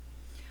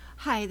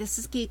Hi, this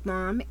is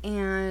Geekmom,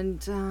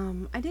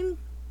 and I didn't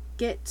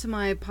get to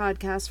my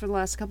podcast for the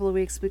last couple of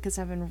weeks because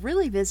I've been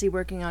really busy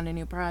working on a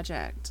new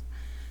project.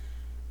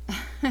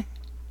 And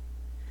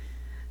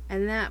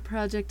that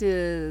project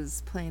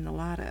is playing the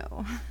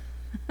lotto.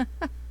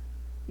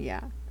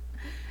 Yeah.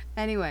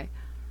 Anyway,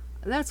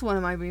 that's one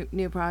of my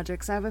new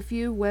projects. I have a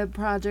few web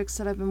projects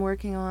that I've been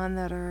working on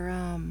that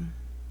are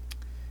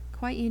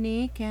quite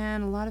unique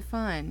and a lot of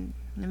fun.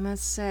 I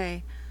must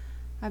say,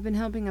 I've been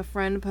helping a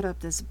friend put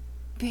up this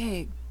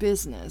big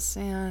business,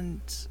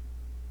 and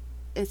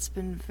it's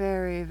been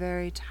very,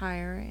 very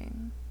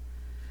tiring.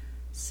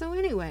 So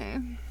anyway,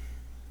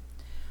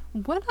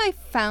 what I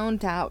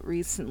found out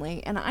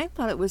recently, and I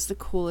thought it was the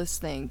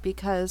coolest thing,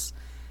 because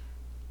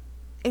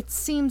it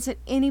seems that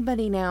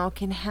anybody now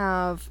can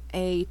have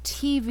a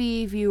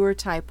TV viewer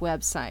type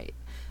website.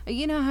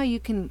 You know how you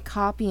can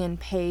copy and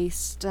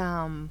paste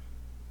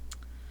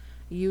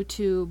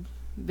YouTube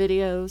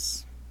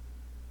videos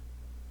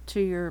to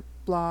your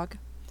blog?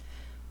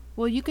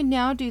 Well, you can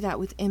now do that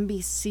with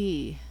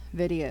NBC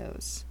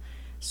videos.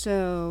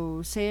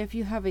 So, say if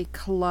you have a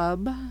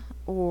club,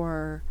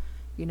 or,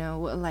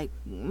 like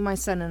my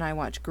son and I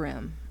watch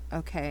Grimm,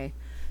 okay?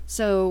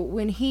 So,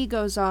 when he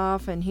goes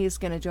off and he's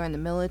going to join the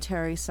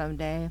military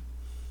someday,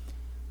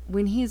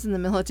 when he's in the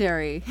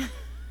military,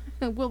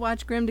 we'll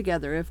watch Grimm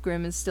together if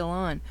Grimm is still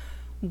on.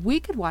 We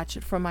could watch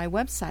it from my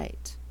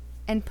website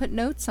and put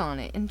notes on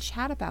it and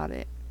chat about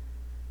it.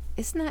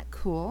 Isn't that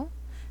cool?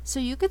 So,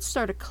 you could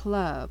start a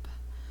club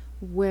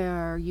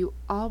where you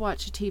all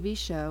watch a TV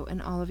show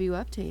and all of you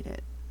update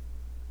it.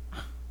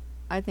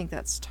 I think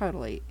that's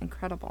totally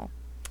incredible.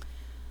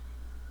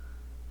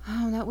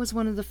 Oh, that was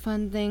one of the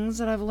fun things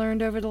that I've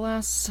learned over the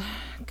last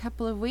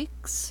couple of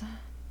weeks.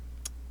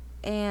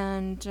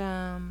 And,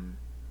 I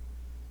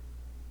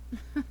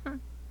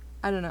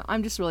don't know.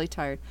 I'm just really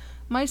tired.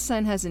 My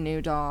son has a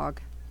new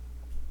dog,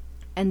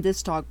 and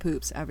this dog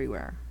poops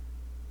everywhere.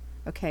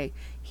 Okay,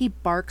 he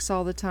barks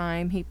all the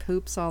time. He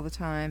poops all the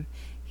time.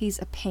 He's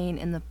a pain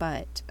in the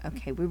butt.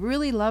 Okay, we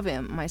really love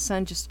him. My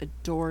son just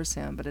adores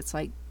him, but it's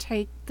like,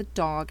 take the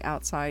dog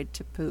outside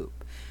to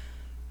poop.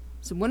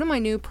 So one of my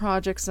new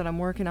projects that I'm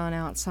working on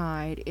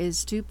outside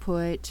is to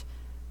put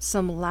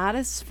some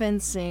lattice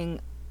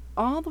fencing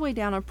all the way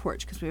down our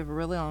porch, because we have a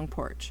really long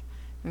porch.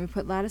 And we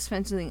put lattice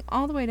fencing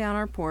all the way down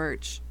our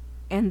porch,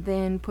 and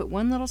then put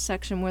one little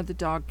section where the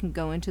dog can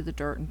go into the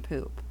dirt and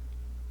poop.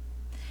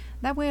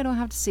 That way I don't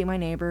have to see my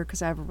neighbor,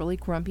 because I have a really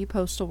grumpy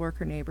postal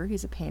worker neighbor.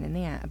 He's a pain in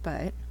the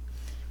butt.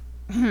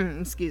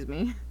 Excuse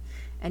me.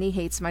 And he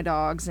hates my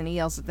dogs, and he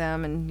yells at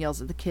them and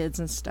yells at the kids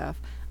and stuff.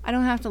 I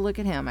don't have to look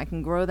at him. I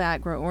can grow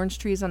orange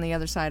trees on the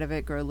other side of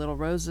it, grow little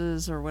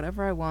roses or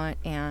whatever I want,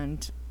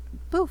 and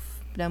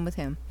poof, done with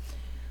him.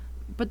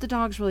 But the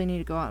dogs really need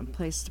to go out and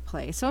place to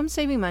play. So I'm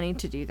saving money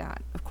to do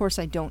that. Of course,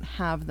 I don't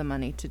have the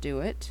money to do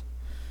it.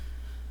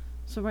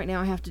 So right now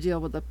I have to deal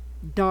with the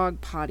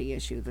dog potty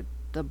issue, the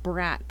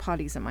brat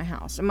potties in my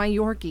house. And my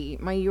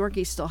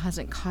Yorkie still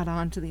hasn't caught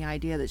on to the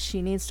idea that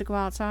she needs to go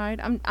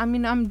outside.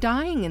 I'm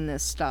dying in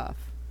this stuff.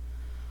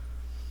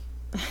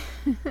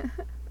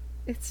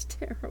 It's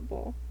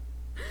terrible.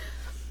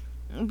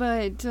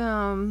 But,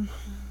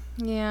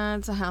 yeah,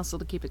 it's a hassle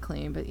to keep it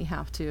clean, but you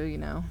have to,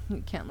 You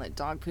can't let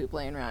dog poop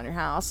laying around your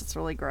house. It's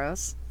really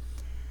gross.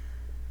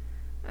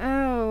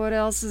 Oh, what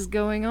else is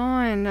going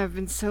on? I've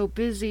been so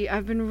busy.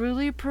 I've been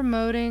really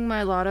promoting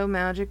my Lotto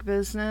Magic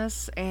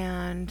business,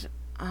 and,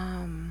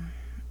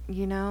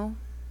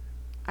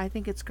 I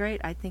think it's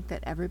great. I think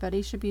that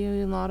everybody should be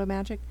in Lotto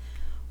Magic.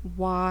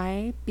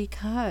 Why?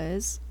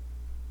 Because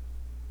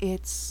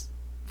it's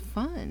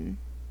fun.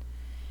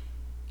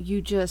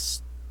 You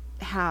just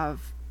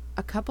have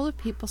a couple of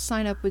people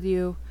sign up with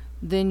you,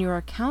 then your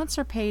accounts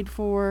are paid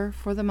for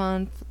the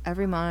month,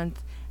 every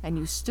month, and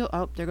you still...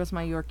 Oh, there goes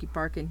my Yorkie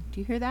barking. Do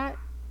you hear that?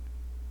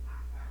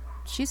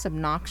 She's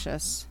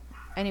obnoxious.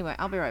 Anyway,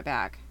 I'll be right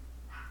back.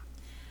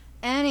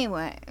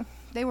 Anyway,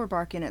 they were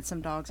barking at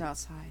some dogs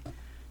outside.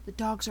 The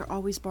dogs are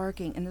always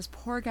barking, and this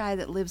poor guy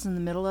that lives in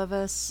the middle of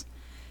us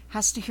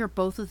has to hear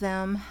both of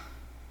them.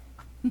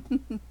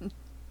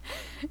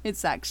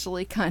 It's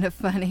actually kind of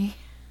funny.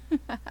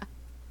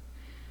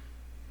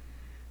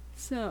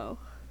 So,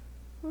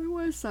 where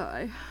was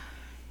I?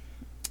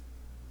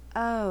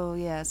 Oh,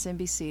 yes,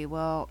 NBC.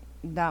 Well,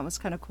 that was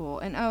kind of cool.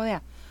 And, oh,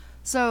 yeah.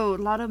 So,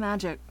 Lotto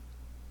Magic.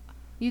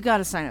 You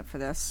gotta sign up for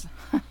this.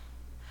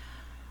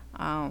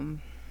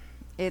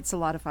 It's a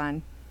lot of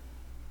fun.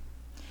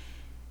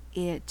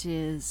 It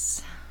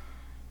is...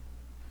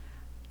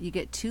 You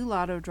get 2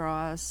 lotto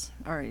draws,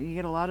 or you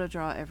get a lotto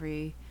draw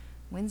every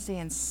Wednesday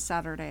and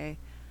Saturday.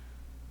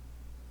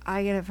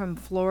 I get it from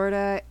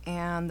Florida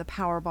and the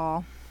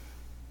Powerball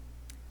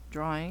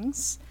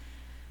drawings,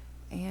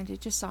 and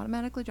it just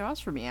automatically draws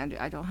for me.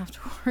 I don't have to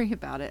worry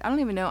about it. I don't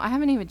even know. I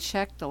haven't even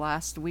checked the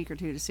last week or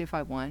two to see if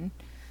I won.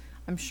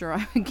 I'm sure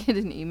I would get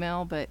an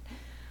email, but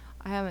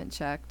I haven't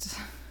checked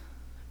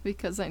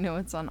because I know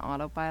it's on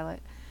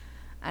autopilot,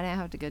 and I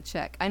have to go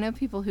check. I know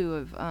people who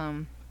have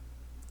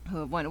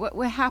won.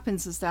 What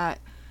happens is that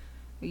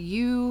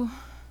you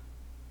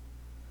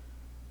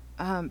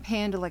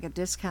pay into like a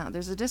discount.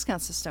 There's a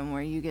discount system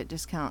where you get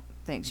discount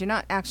things. You're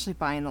not actually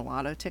buying the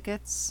lotto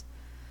tickets.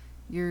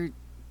 You're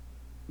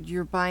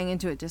buying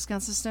into a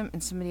discount system,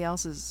 and somebody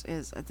else is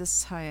this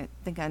is how I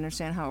think I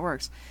understand how it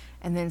works.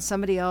 And then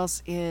somebody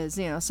else is,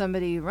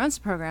 somebody who runs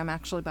the program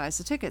actually buys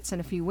the tickets. And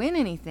if you win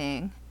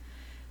anything,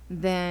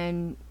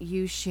 then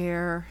you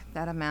share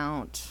that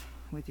amount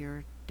with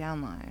your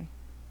downline.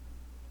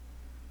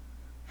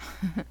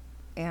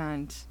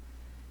 And,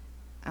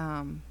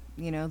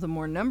 the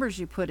more numbers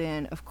you put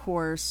in, of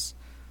course,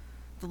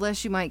 the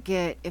less you might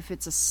get if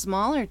it's a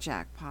smaller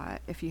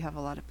jackpot, if you have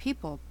a lot of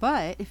people.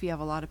 But if you have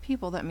a lot of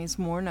people, that means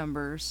more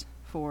numbers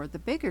for the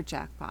bigger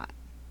jackpot.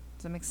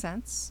 Does that make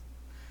sense?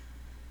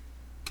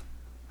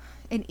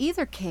 In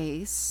either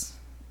case,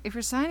 if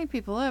you're signing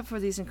people up for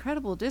these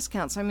incredible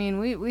discounts, I mean,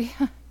 we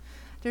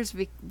there's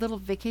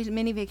little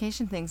mini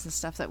vacation things and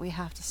stuff that we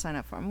have to sign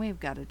up for, and we've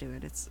got to do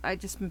it. I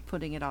just been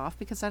putting it off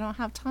because I don't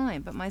have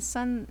time, but my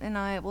son and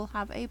I will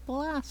have a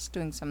blast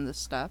doing some of this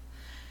stuff.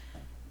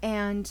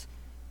 And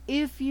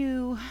if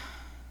you,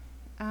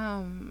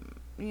 I'm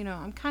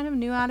kind of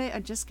new at it.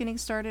 I'm just getting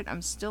started.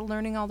 I'm still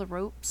learning all the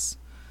ropes.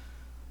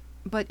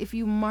 But if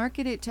you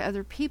market it to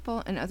other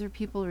people and other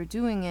people are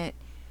doing it,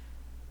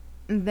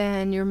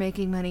 then you're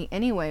making money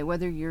anyway,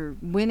 whether you're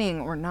winning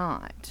or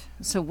not.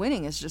 So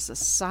winning is just a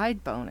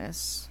side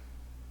bonus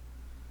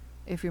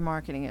if you're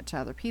marketing it to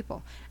other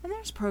people. And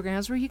there's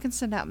programs where you can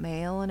send out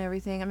mail and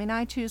everything. I mean,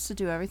 I choose to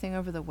do everything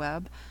over the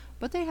web,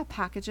 but they have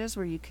packages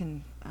where you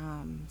can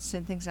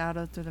send things out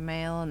through the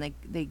mail, and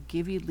they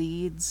give you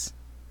leads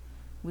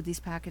with these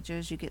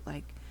packages. You get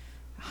like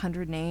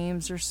 100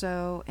 names or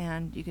so,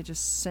 and you could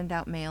just send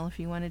out mail if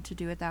you wanted to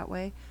do it that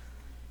way.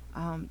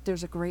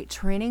 There's a great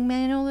training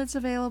manual that's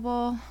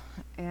available,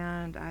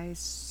 and I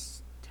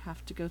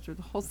have to go through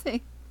the whole thing.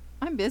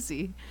 I'm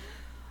busy,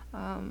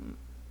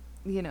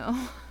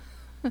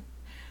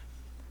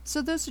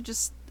 So those are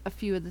just a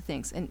few of the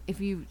things. And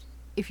if you're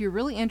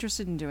really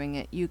interested in doing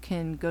it, you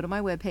can go to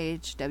my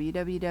webpage,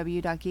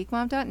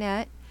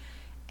 www.geekmom.net,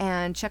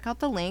 and check out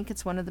the link.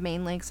 It's one of the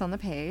main links on the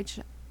page.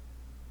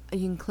 You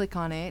can click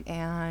on it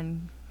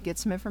and get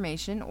some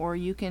information, or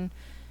you can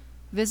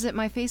visit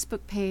my Facebook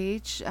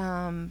page,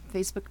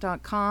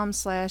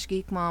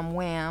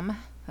 facebook.com/geekmomwham.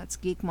 That's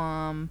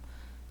Geekmom,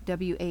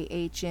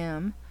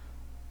 WAHM.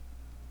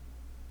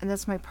 And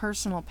that's my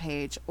personal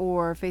page,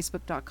 or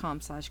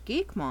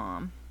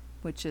facebook.com/geekmom,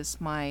 which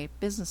is my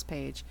business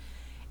page,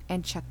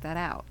 and check that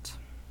out.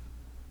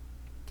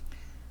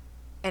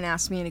 And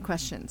ask me any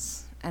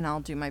questions, and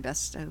I'll do my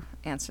best to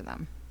answer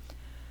them.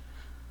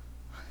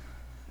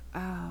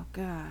 Oh,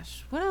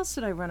 gosh. What else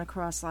did I run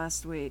across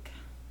last week?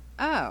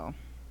 Oh.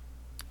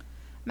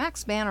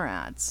 Max banner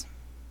ads.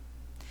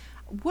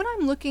 What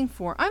I'm looking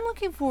for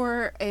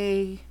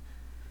an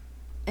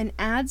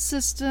ad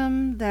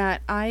system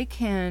that I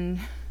can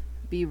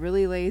be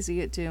really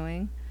lazy at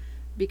doing,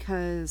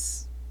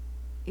 because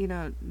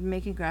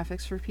making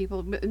graphics for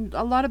people,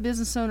 a lot of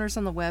business owners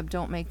on the web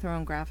don't make their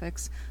own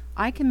graphics.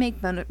 I can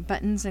make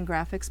buttons and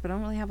graphics, but I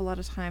don't really have a lot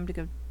of time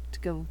to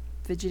go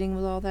fidgeting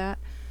with all that.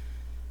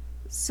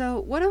 So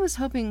what I was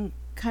hoping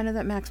kind of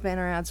that Max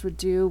banner ads would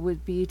do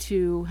would be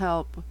to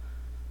help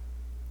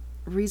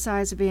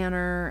resize a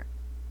banner,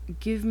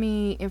 give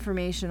me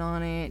information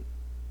on it,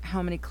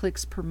 how many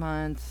clicks per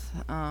month,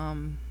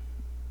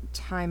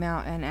 time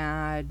out an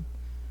ad.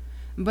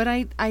 But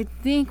I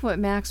think what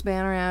Max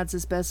Banner Ads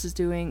is best is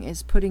doing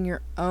is putting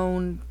your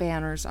own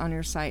banners on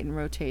your site and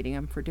rotating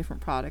them for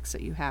different products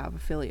that you have,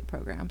 affiliate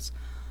programs.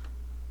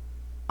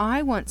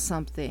 I want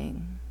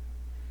something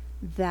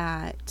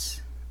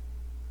that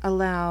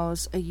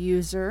allows a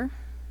user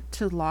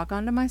to log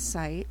onto my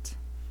site,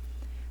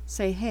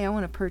 say, hey, I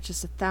want to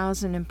purchase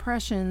 1,000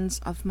 impressions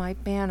of my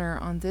banner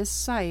on this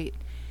site.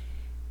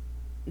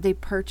 They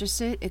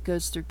purchase it. It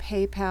goes through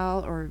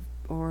PayPal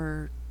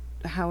or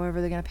however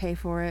they're going to pay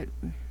for it.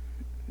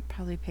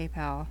 Probably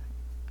PayPal.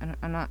 I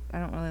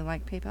don't really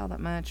like PayPal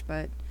that much,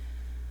 but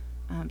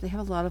they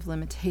have a lot of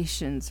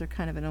limitations. They're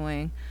kind of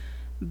annoying.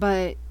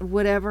 But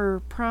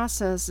whatever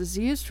process is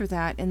used for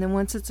that, and then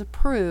once it's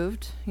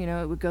approved,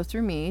 it would go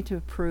through me to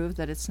approve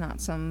that it's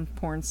not some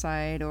porn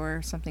site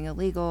or something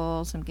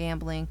illegal, some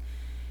gambling.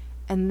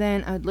 And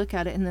then I'd look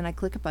at it, and then I'd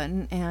click a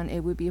button, and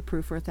it would be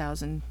approved for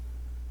 1,000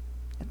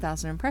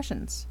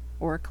 impressions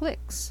or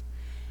clicks.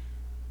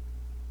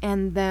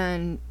 And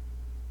then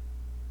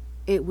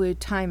it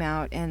would time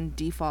out and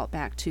default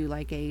back to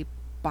like a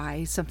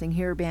buy something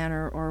here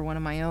banner or one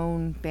of my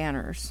own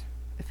banners,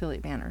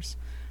 affiliate banners.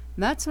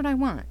 That's what I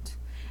want.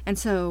 And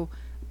so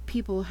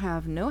people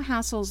have no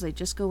hassles. They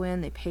just go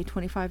in, they pay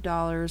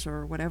 $25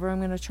 or whatever I'm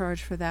going to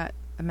charge for that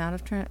amount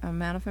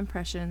of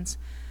impressions.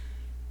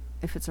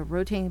 If it's a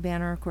rotating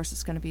banner, of course,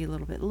 it's going to be a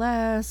little bit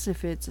less.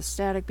 If it's a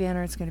static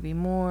banner, it's going to be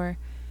more.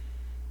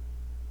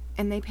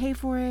 And they pay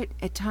for it.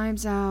 It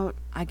times out.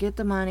 I get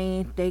the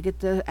money. They get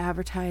the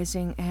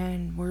advertising,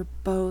 and we're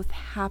both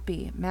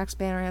happy. Max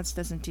Banner Ads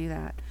doesn't do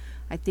that.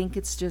 I think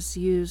it's just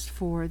used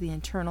for the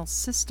internal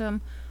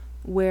system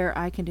where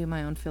I can do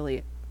my own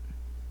affiliate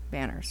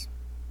banners.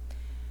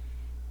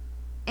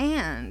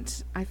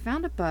 And I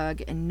found a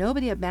bug, and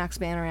nobody at Max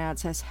Banner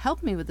Ads has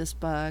helped me with this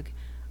bug.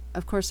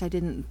 Of course, I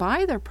didn't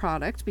buy their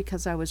product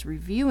because I was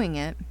reviewing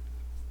it.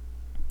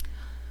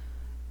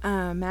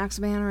 Max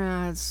Banner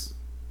Ads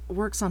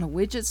works on a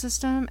widget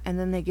system, and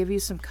then they give you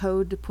some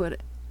code to put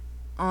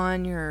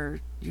on your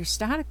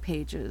static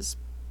pages.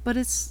 But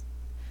it's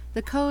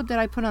the code that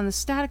I put on the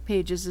static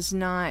pages is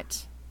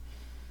not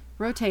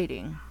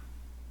rotating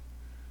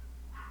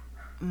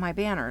my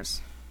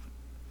banners.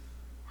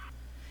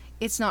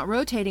 It's not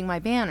rotating my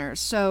banners,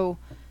 so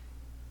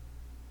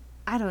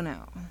I don't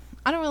know.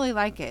 I don't really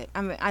like it.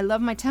 I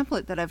love my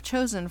template that I've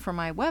chosen for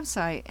my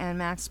website, and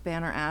Max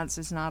Banner Ads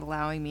is not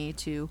allowing me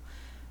to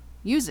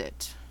use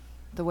it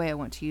the way I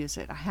want to use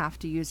it. I have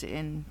to use it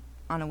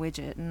on a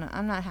widget, and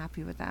I'm not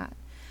happy with that.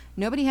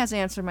 Nobody has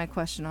answered my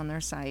question on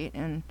their site,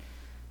 and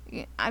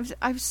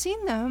I've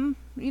seen them.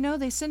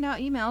 They send out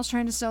emails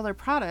trying to sell their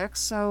products,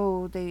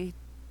 so they,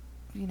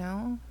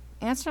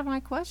 answer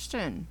my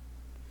question.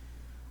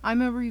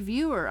 I'm a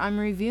reviewer. I'm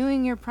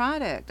reviewing your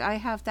product. I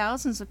have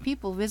thousands of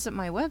people visit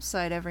my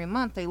website every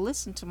month. They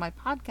listen to my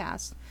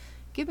podcast.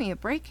 Give me a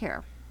break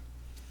here.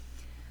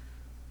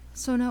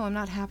 So no, I'm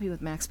not happy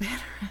with Max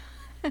Banner.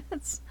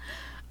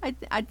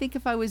 I think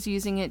if I was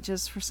using it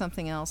just for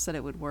something else that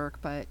it would work,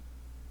 but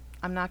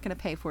I'm not going to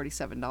pay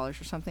 $47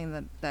 for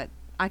something that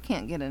I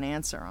can't get an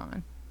answer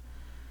on.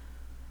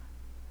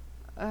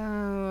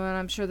 And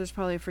I'm sure there's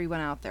probably a free one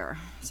out there.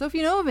 So if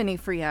you know of any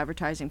free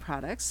advertising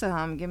products,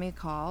 give me a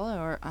call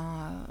or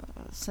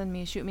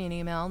shoot me an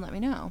email and let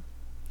me know.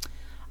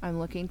 I'm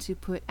looking to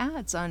put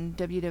ads on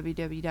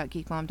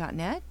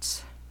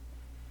www.geekmom.net,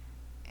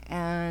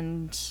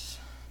 and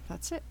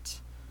that's it.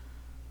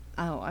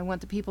 I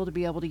want the people to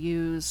be able to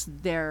use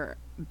their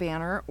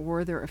banner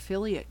or their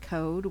affiliate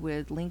code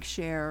with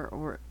Linkshare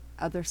or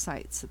other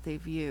sites that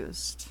they've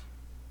used.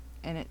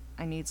 And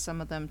I need some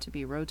of them to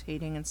be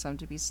rotating and some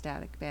to be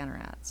static banner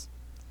ads.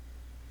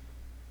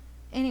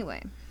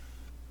 Anyway,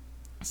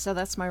 so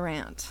that's my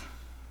rant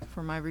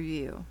for my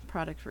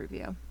product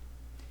review.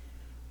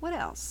 What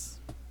else?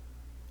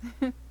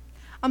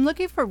 I'm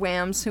looking for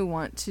whams who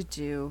want to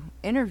do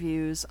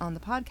interviews on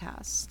the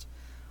podcast.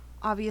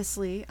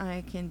 Obviously,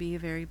 I can be a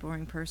very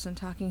boring person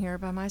talking here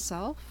by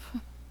myself.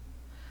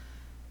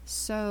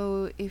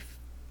 So if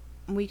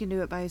we can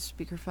do it by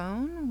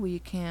speakerphone, we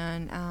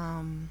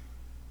can...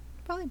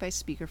 Probably by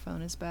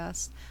speakerphone is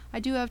best. I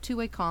do have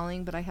two-way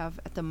calling, but I have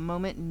at the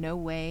moment no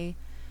way.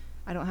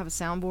 I don't have a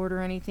soundboard or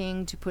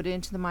anything to put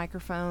into the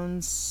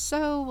microphones,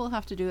 so we'll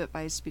have to do it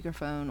by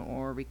speakerphone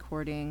or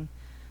recording,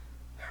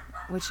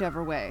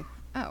 whichever way.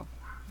 Oh,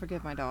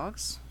 forgive my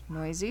dogs.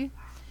 Noisy.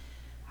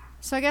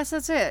 So I guess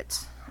that's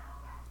it.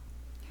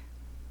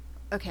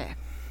 Okay.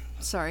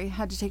 Sorry,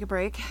 had to take a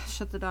break.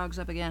 Shut the dogs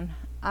up again.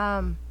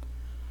 I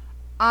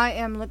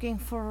am looking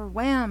for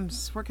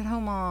whams,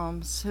 work-at-home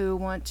moms, who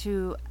want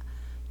to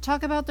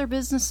talk about their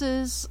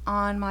businesses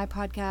on my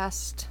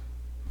podcast.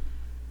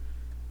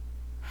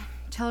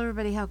 Tell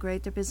everybody how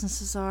great their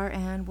businesses are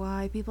and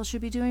why people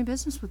should be doing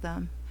business with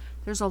them.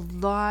 There's a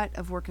lot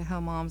of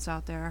work-at-home moms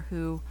out there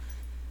who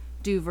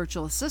do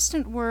virtual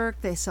assistant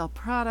work, they sell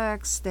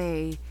products,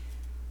 they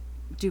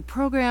do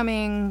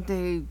programming,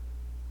 they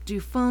do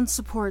phone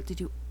support, they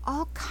do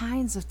all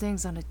kinds of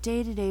things on a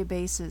day-to-day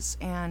basis,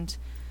 and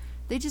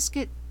they just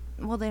they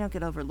don't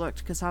get overlooked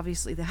because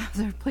obviously they have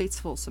their plates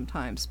full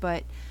sometimes,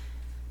 but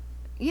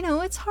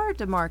it's hard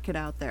to market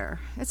out there.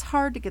 It's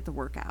hard to get the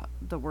word out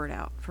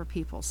for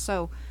people.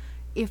 So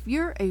if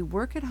you're a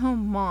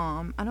work-at-home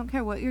mom, I don't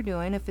care what you're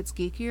doing, if it's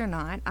geeky or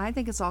not. I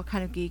think it's all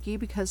kind of geeky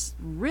because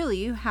really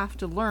you have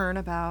to learn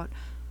about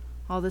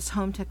all this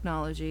home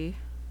technology.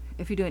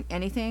 If you're doing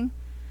anything,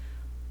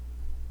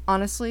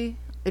 honestly,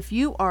 if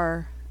you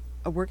are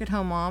a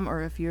work-at-home mom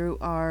or if you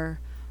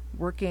are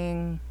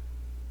working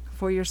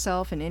for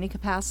yourself in any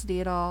capacity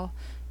at all,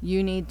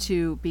 you need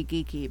to be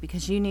geeky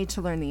because you need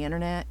to learn the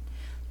internet.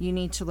 You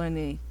need to learn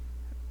the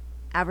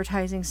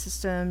advertising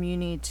system. You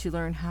need to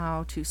learn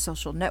how to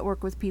social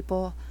network with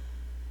people.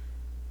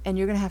 And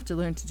you're going to have to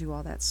learn to do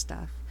all that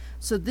stuff.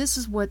 So this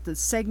is what the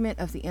segment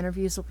of the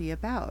interviews will be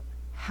about.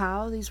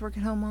 How these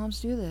work-at-home moms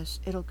do this.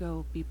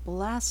 It'll be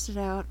blasted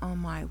out on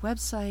my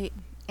website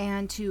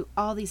and to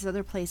all these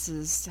other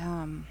places.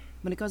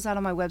 When it goes out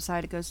on my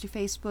website, it goes to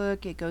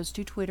Facebook, it goes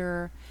to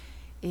Twitter,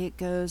 it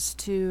goes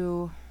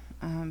to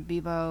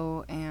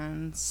Bebo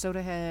and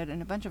SodaHead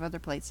and a bunch of other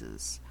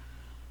places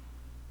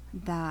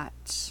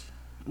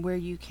where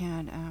you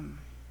can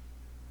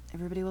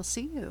everybody will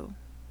see you.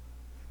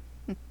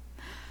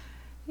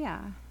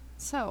 Yeah,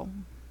 so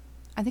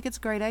I think it's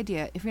a great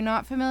idea. If you're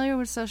not familiar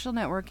with social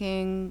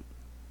networking,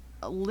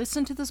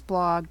 listen to this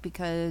blog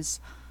because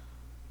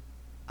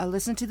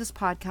listen to this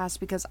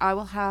podcast because I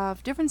will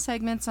have different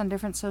segments on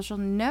different social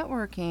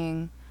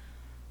networking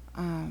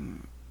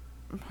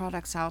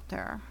products out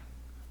there.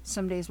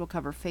 Some days we'll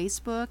cover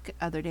Facebook,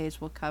 other days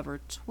we'll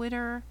cover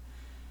Twitter.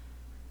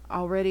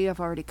 I've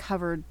already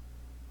covered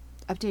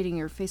updating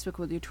your Facebook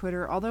with your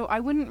Twitter, although I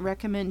wouldn't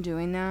recommend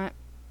doing that.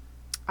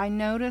 I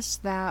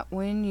noticed that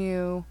when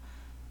you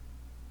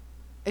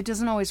it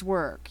doesn't always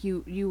work.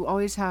 You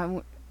always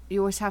have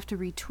to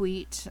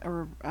retweet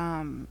or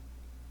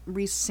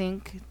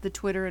resync the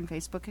Twitter and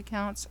Facebook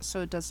accounts,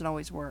 so it doesn't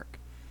always work.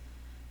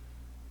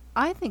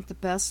 I think the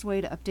best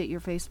way to update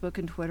your Facebook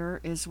and Twitter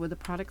is with a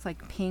product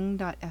like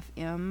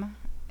ping.fm,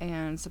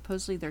 and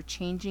supposedly they're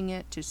changing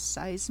it to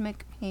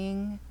seismic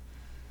ping.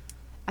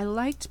 I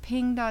liked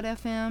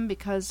ping.fm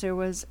because there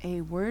was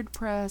a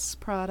WordPress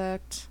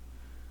product,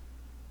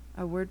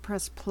 a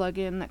WordPress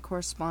plugin that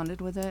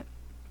corresponded with it.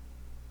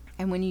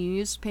 And when you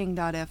used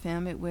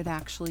ping.fm, it would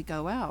actually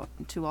go out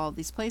to all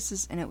these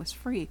places, and it was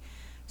free.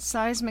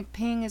 Seismic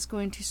Ping is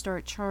going to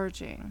start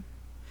charging.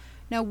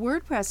 Now,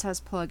 WordPress has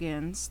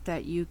plugins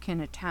that you can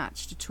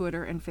attach to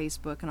Twitter and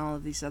Facebook and all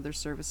of these other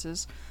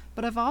services,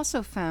 but I've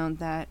also found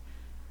that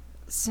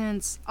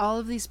since all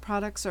of these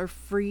products are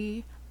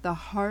free, the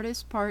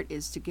hardest part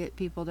is to get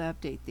people to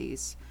update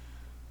these.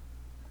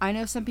 I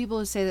know some people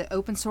who say that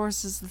open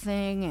source is the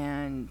thing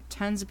and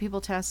tons of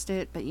people test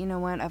it, but you know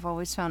what? I've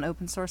always found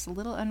open source a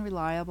little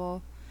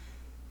unreliable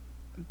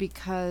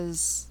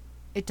because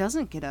it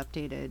doesn't get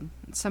updated.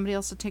 Somebody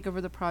else will take over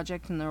the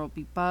project and there will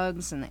be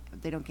bugs and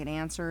they don't get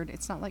answered.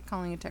 It's not like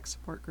calling a tech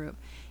support group.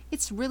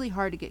 It's really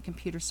hard to get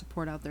computer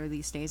support out there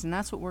these days, and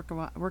that's what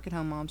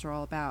work-at-home moms are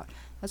all about.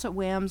 That's what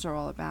WAMs are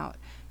all about.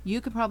 You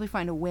could probably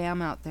find a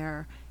WAM out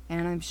there,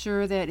 and I'm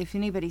sure that if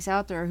anybody's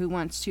out there who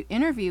wants to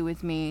interview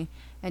with me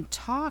and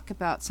talk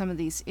about some of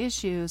these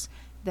issues,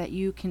 that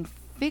you can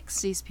fix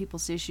these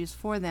people's issues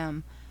for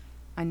them.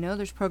 I know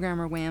there's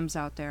programmer WAMs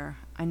out there.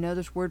 I know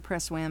there's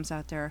WordPress WAMs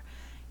out there.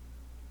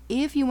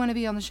 If you want to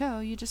be on the show,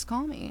 you just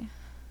call me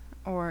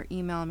or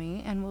email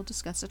me and we'll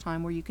discuss a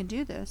time where you can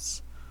do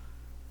this.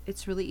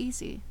 It's really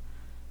easy.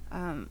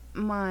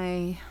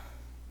 My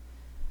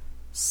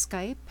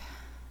Skype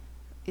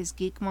is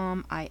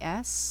Geekmom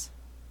IS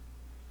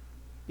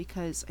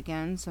because,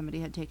 again,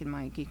 somebody had taken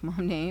my Geekmom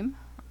name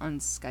on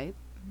Skype.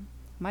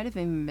 Might have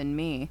even been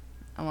me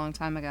a long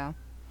time ago.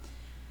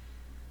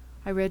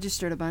 I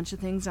registered a bunch of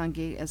things on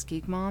as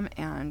Geekmom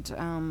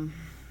and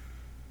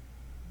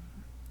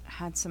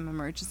had some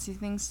emergency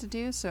things to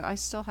do, so I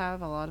still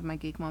have a lot of my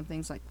Geekmom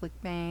things like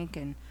ClickBank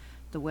and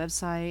the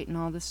website and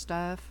all this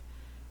stuff.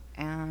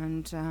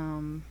 And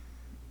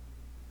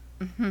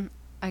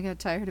I got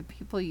tired of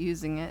people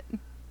using it,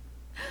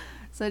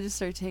 so I just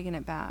started taking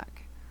it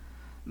back.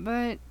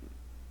 But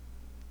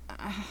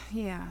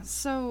yeah,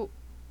 so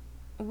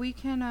we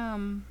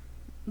can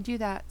do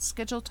that.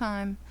 Schedule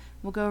time.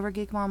 We'll go over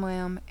Geekmom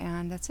WAM,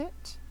 and that's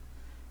it.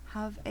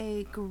 Have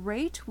a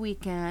great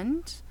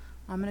weekend.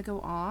 I'm going to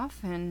go off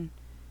and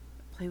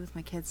play with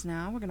my kids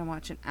now. We're going to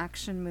watch an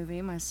action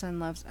movie. My son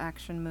loves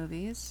action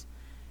movies.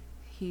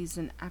 He's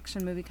an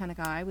action movie kind of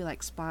guy. We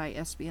like spy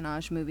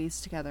espionage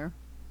movies together.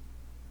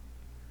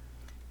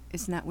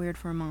 Isn't that weird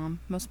for a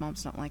mom? Most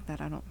moms don't like that,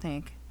 I don't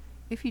think.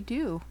 If you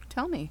do,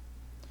 tell me.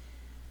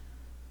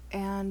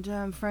 And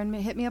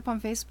hit me up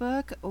on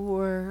Facebook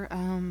or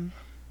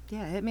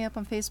hit me up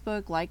on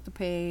Facebook, like the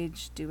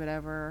page, do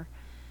whatever.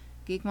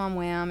 Geekmom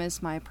Wham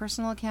is my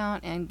personal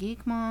account, and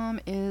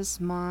Geekmom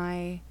is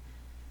my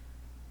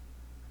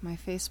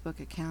Facebook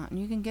account. And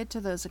you can get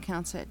to those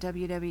accounts at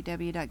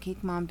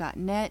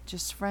www.geekmom.net.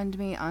 Just friend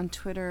me on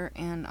Twitter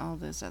and all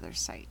those other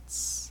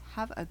sites.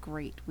 Have a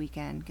great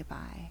weekend.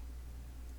 Goodbye.